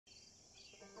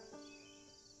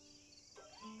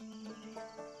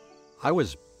I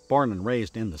was born and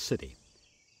raised in the city.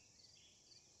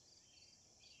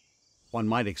 One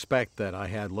might expect that I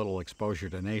had little exposure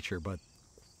to nature, but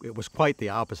it was quite the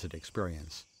opposite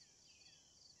experience.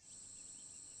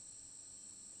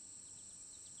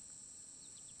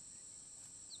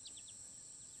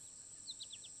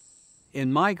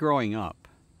 In my growing up,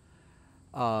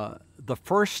 the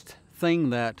first thing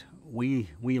that we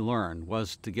learned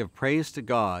was to give praise to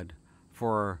God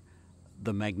for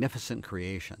the magnificent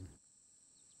creation.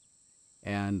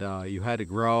 And you had to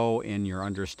grow in your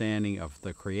understanding of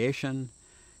the creation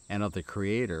and of the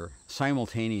Creator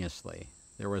simultaneously.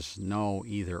 There was no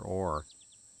either or.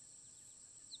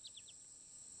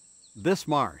 This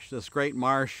marsh, this great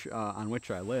marsh on which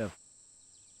I live,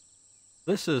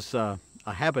 this is a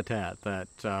habitat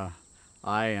that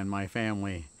I and my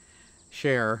family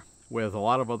share with a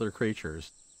lot of other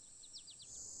creatures.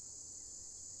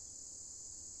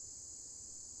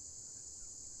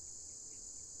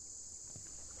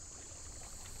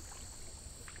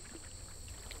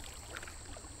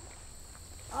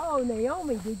 Oh,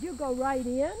 Naomi, did you go right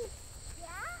in? Yeah.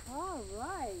 All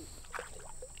right.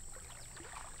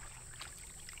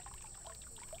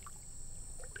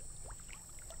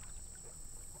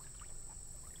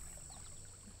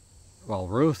 Well,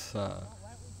 Ruth,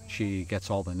 she gets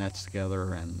all the nets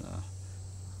together and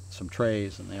some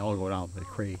trays, and they all go down to the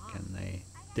creek and they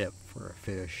dip for a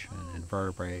fish and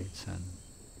invertebrates, and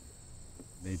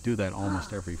they do that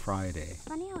almost every Friday.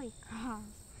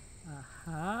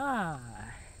 Aha.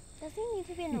 Does he need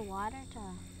to be in the water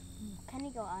can he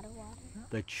go out of water?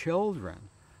 The children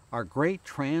are great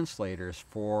translators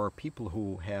for people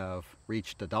who have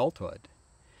reached adulthood,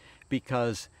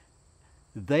 because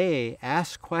they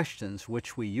ask questions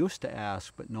which we used to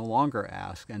ask but no longer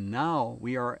ask, and now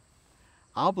we are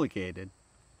obligated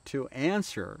to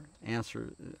answer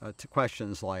to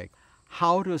questions like,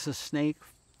 how does a snake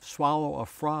swallow a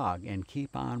frog and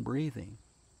keep on breathing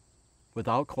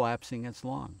without collapsing its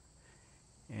lung?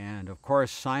 And of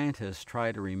course, scientists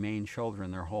try to remain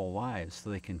children their whole lives so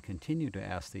they can continue to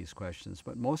ask these questions,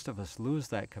 but most of us lose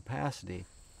that capacity.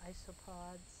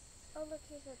 Isopods. Oh, look,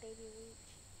 here's a baby leech.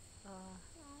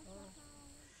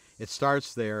 It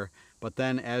starts there, but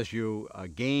then as you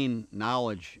gain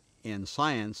knowledge in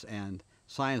science, and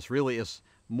science really is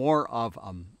more of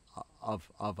an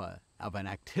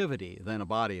activity than a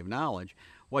body of knowledge,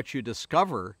 what you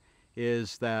discover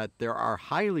is that there are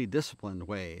highly disciplined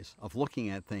ways of looking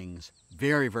at things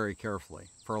very, very carefully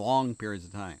for long periods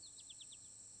of time.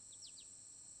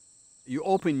 You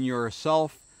open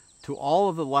yourself to all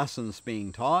of the lessons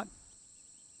being taught.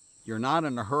 You're not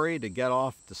in a hurry to get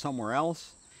off to somewhere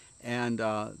else, and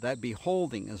that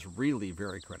beholding is really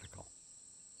very critical.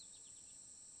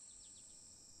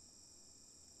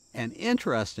 And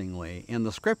interestingly, in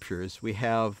the scriptures, we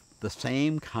have the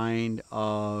same kind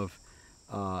of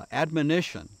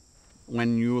admonition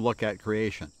when you look at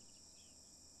creation.